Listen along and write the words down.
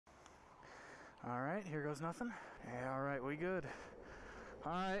All right, here goes nothing. Yeah, all right, we good.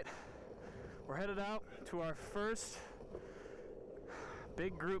 All right, we're headed out to our first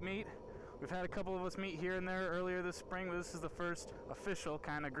big group meet. We've had a couple of us meet here and there earlier this spring, but this is the first official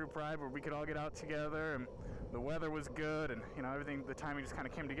kind of group ride where we could all get out together, and the weather was good, and you know, everything, the timing just kind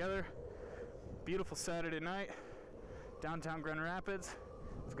of came together. Beautiful Saturday night, downtown Grand Rapids.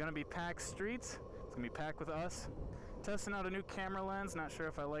 It's gonna be packed streets. It's gonna be packed with us. Testing out a new camera lens, not sure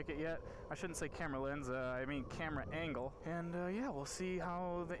if I like it yet. I shouldn't say camera lens, I mean camera angle. And yeah, we'll see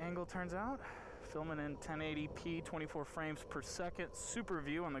how the angle turns out. Filming in 1080p, 24 frames per second, super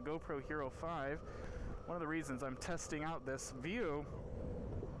view on the GoPro Hero 5. One of the reasons I'm testing out this view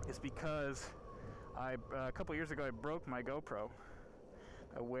is because a couple years ago I broke my GoPro,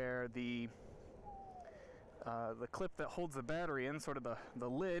 where the clip that holds the battery in, sort of the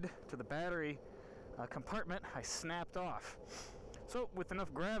lid to the battery compartment, I snapped off. So with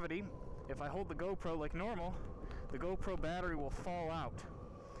enough gravity, if I hold the GoPro like normal, the GoPro battery will fall out.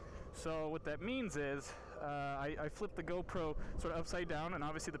 So what that means is I flip the GoPro sort of upside down, and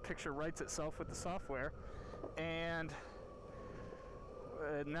obviously the picture writes itself with the software, and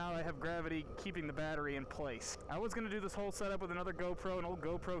now I have gravity keeping the battery in place. I was going to do this whole setup with another GoPro, an old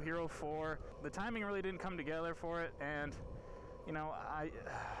GoPro Hero 4. The timing really didn't come together for it, and you know, I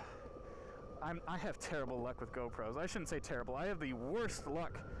have terrible luck with GoPros. I shouldn't say terrible. I have the worst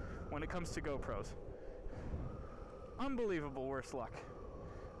luck when it comes to GoPros. Unbelievable worst luck.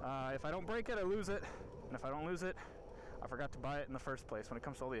 If I don't break it, I lose it. And if I don't lose it, I forgot to buy it in the first place when it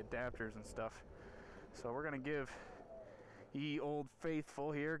comes to all the adapters and stuff. So we're going to give ye old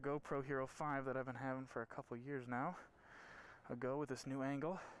faithful here, GoPro Hero 5 that I've been having for a couple years now, a go with this new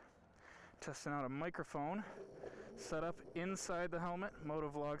angle. Testing out a microphone set up inside the helmet,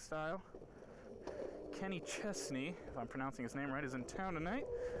 motovlog style. Kenny Chesney, if I'm pronouncing his name right, is in town tonight,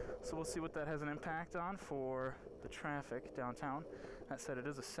 so we'll see what that has an impact on for the traffic downtown. That said, it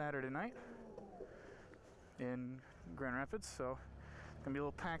is a Saturday night in Grand Rapids, so it's gonna be a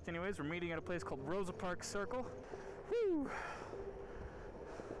little packed anyways. We're meeting at a place called Rosa Parks Circle. Woo!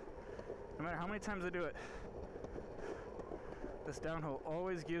 No matter how many times I do it, this downhill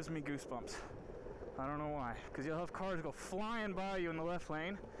always gives me goosebumps. I don't know why, because you'll have cars go flying by you in the left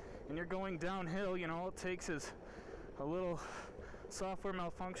lane, and you're going downhill, you know, all it takes is a little software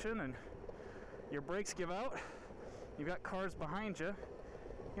malfunction and your brakes give out. You've got cars behind you.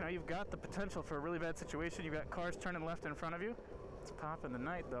 You know, you've got the potential for a really bad situation. You've got cars turning left in front of you. It's popping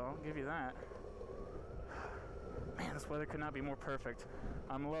tonight, though, I'll give you that. Man, this weather could not be more perfect.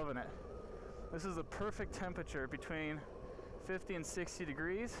 I'm loving it. This is the perfect temperature between 50 and 60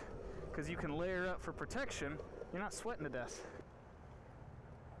 degrees, because you can layer up for protection. You're not sweating to death.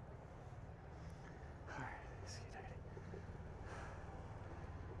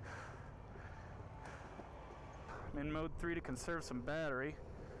 I'm in mode 3 to conserve some battery.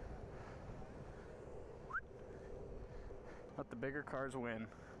 Let the bigger cars win.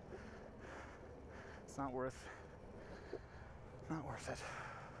 It's not worth it.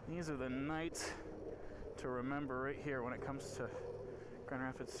 These are the nights to remember right here when it comes to Grand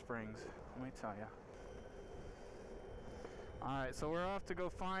Rapids Springs, let me tell you. Alright, so we're off to go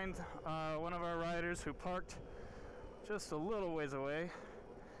find one of our riders who parked just a little ways away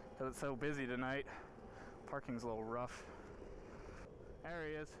because it's so busy tonight. Parking's a little rough. There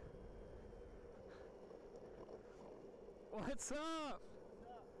he is. What's up?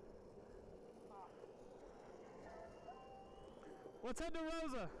 Let's head to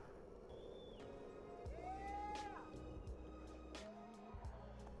Rosa.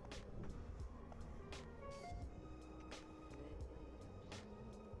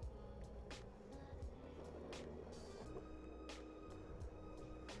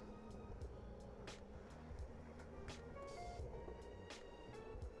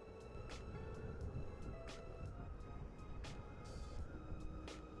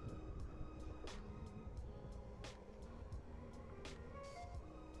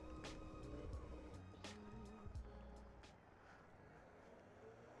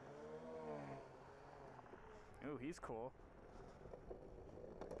 Ooh, he's cool.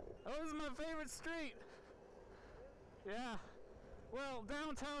 Oh, this is my favorite street. Yeah. Well,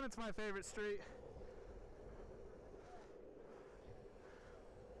 downtown it's my favorite street.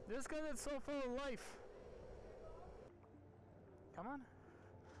 Just because it's so full of life. Come on.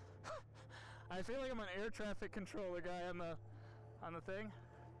 I feel like I'm an air traffic controller guy on the thing.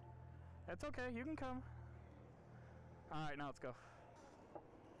 That's okay, you can come. Alright, now let's go.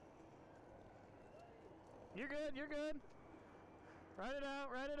 You're good, you're good. Ride it out,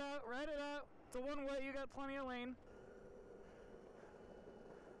 ride it out, ride it out. It's a one way, you got plenty of lane.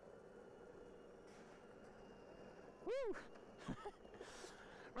 Woo!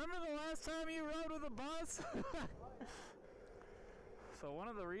 Remember the last time you rode with a bus? So one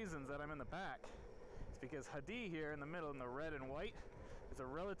of the reasons that I'm in the back is because Hadi here in the middle in the red and white is a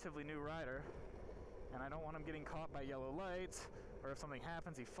relatively new rider, and I don't want him getting caught by yellow lights, or if something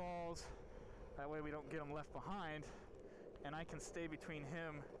happens he falls. That way we don't get him left behind, and I can stay between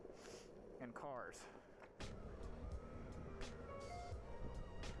him and cars.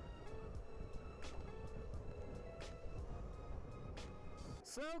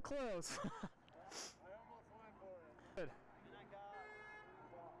 So close. I almost went for it. Good.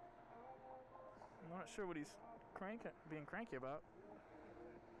 I'm not sure what he's being cranky about.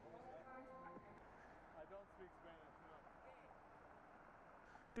 I don't speak Spanish, no.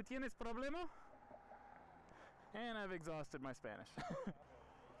 ¿Tú tienes problema? And I've exhausted my Spanish.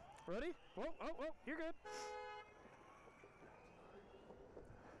 Ready? Whoa, whoa, whoa, you're good.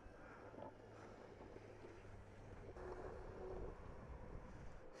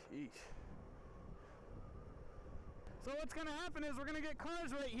 Sheesh. So what's gonna happen is we're gonna get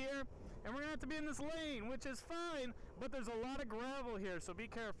cars right here, and we're gonna have to be in this lane, which is fine, but there's a lot of gravel here, so be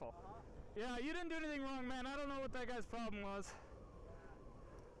careful. Yeah, you didn't do anything wrong, man. I don't know what that guy's problem was.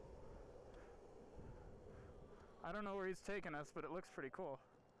 I don't know where he's taking us, but it looks pretty cool.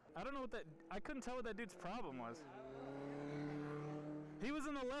 I don't know what I couldn't tell what that dude's problem was. He was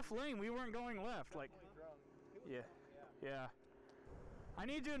in the left lane. We weren't going left. Like, yeah, yeah. I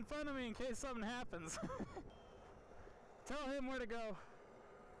need you in front of me in case something happens. Tell him where to go.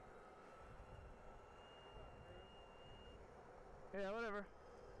 Yeah, whatever.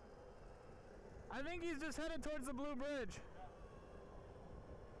 I think he's just headed towards the blue bridge.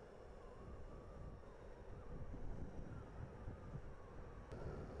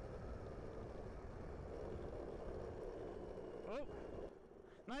 Oh,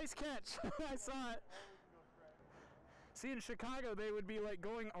 nice catch. I saw it. See, in Chicago, they would be like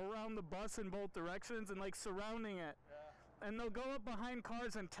going around the bus in both directions and like surrounding it. Yeah. And they'll go up behind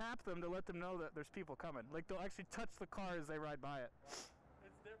cars and tap them to let them know that there's people coming. Like, they'll actually touch the car as they ride by it. It's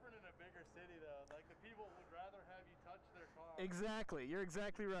different in a bigger city, though. Like, the people would rather have you touch their car. Exactly. You're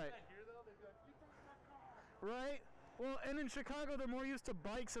exactly right. Here, though, they'd be like, you touch my car. Right? Well, and in Chicago, they're more used to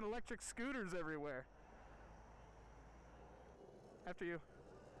bikes and electric scooters everywhere. After you.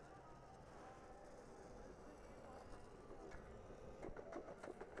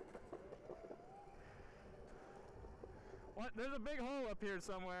 What? There's a big hole up here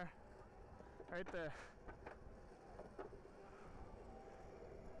somewhere. Right there.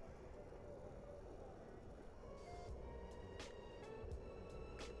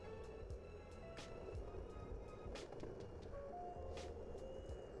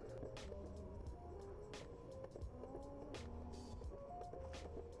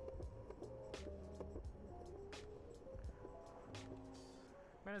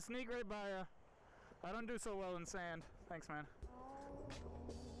 I'm gonna sneak right by you. I don't do so well in sand. Thanks, man.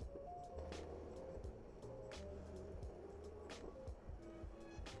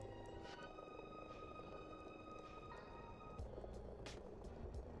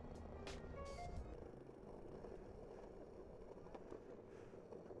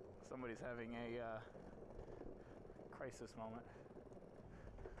 Somebody's having a crisis moment.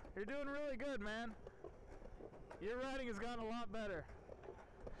 You're doing really good, man. Your riding has gotten a lot better.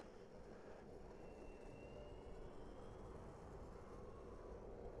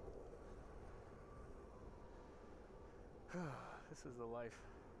 This is the life.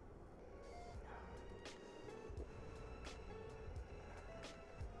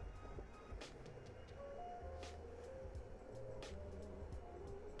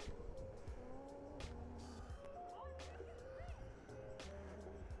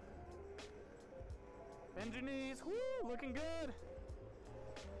 Engineers, woo, looking good.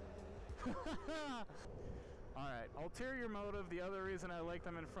 All right, ulterior motive. The other reason I like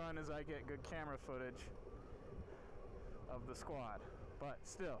them in front is I get good camera footage of the squad. But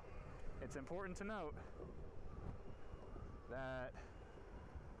still, it's important to note that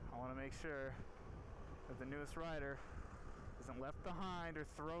I want to make sure that the newest rider isn't left behind or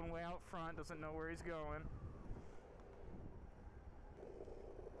thrown way out front, doesn't know where he's going.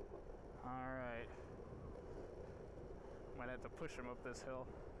 All right. Might have to push him up this hill.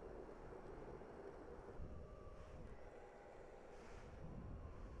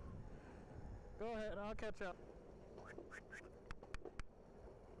 Go ahead, I'll catch up.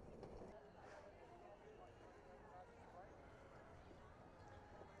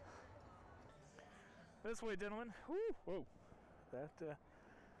 This way, gentlemen. Woo! Whoa. That,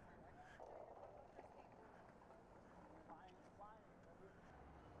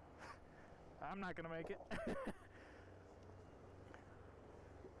 I'm not gonna make it.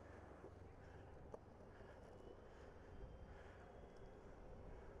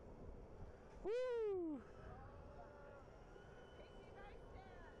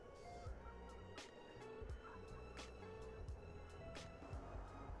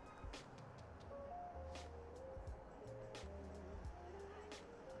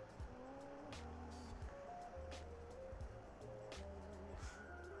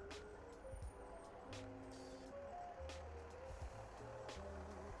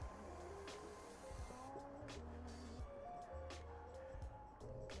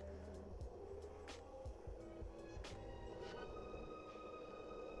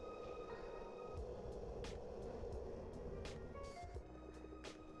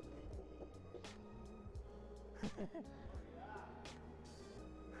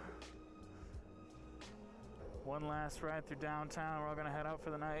 One last ride through downtown. We're all gonna head out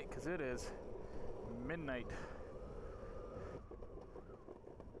for the night because it is midnight.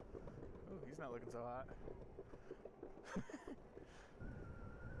 Ooh, he's not looking so hot.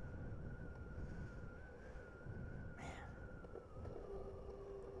 Man.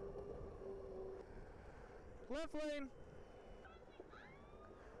 Left lane.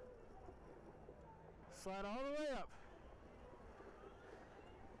 Slide all the way up.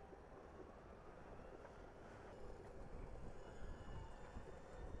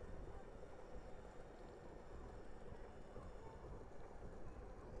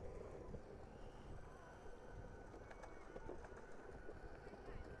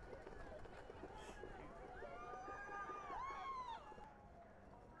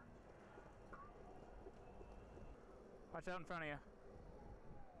 Watch out in front of you.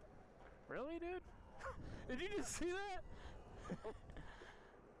 Really, dude? Did you just see that?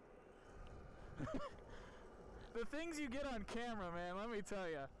 The things you get on camera, man, let me tell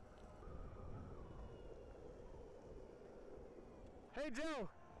you. Hey, Joe.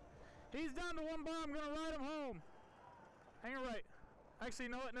 He's down to one bar. I'm going to ride him home. Hang it right. Actually,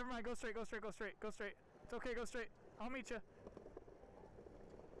 you know what? Never mind. Go straight, go straight, go straight, go straight. It's okay, go straight. I'll meet you.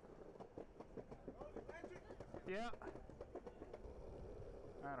 Yeah.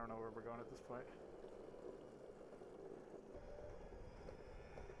 I don't know where we're going at this point.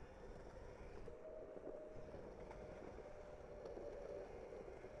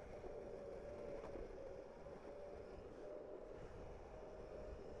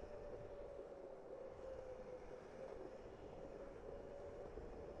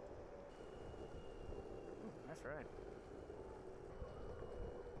 Ooh, nice ride.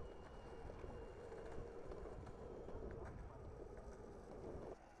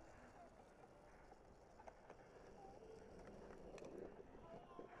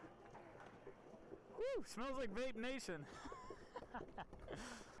 Woo, smells like Vape Nation. Yep.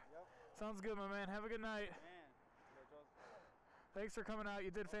 Sounds good, my man. Have a good night. Man, Thanks for coming out.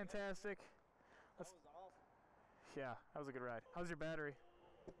 You did fantastic. that was awesome. Yeah, that was a good ride. How's your battery?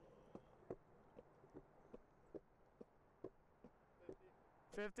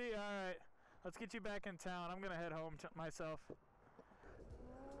 50? All right. Let's get you back in town. I'm going to head home myself.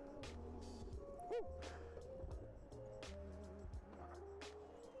 Woo.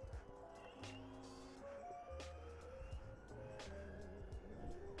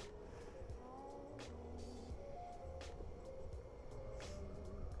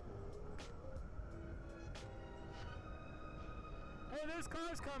 Hey, there's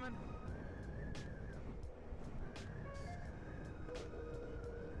cars coming.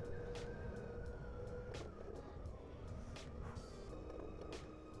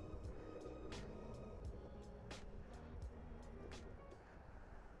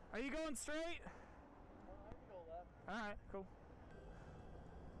 Are you going straight? I can go left. All right, cool.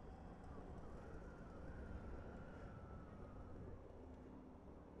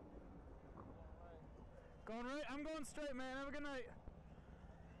 Going right? I'm going straight, man. Have a good night.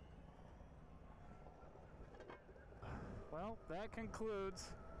 Well, that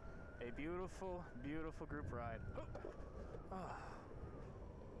concludes a beautiful, beautiful group ride. Oh. Oh.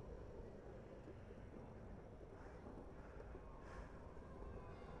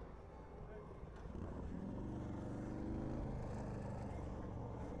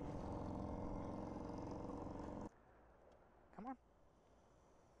 Come on.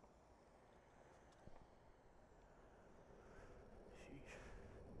 Sheesh.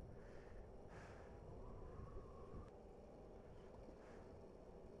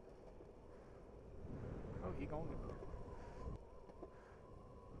 Oh, he going.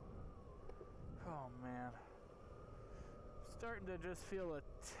 Oh man. Starting to just feel a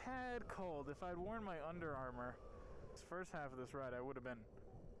tad cold. If I'd worn my Under Armour, this first half of this ride, I would have been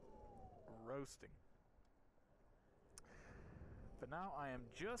roasting. But now I am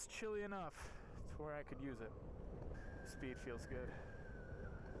just chilly enough to where I could use it. Speed feels good.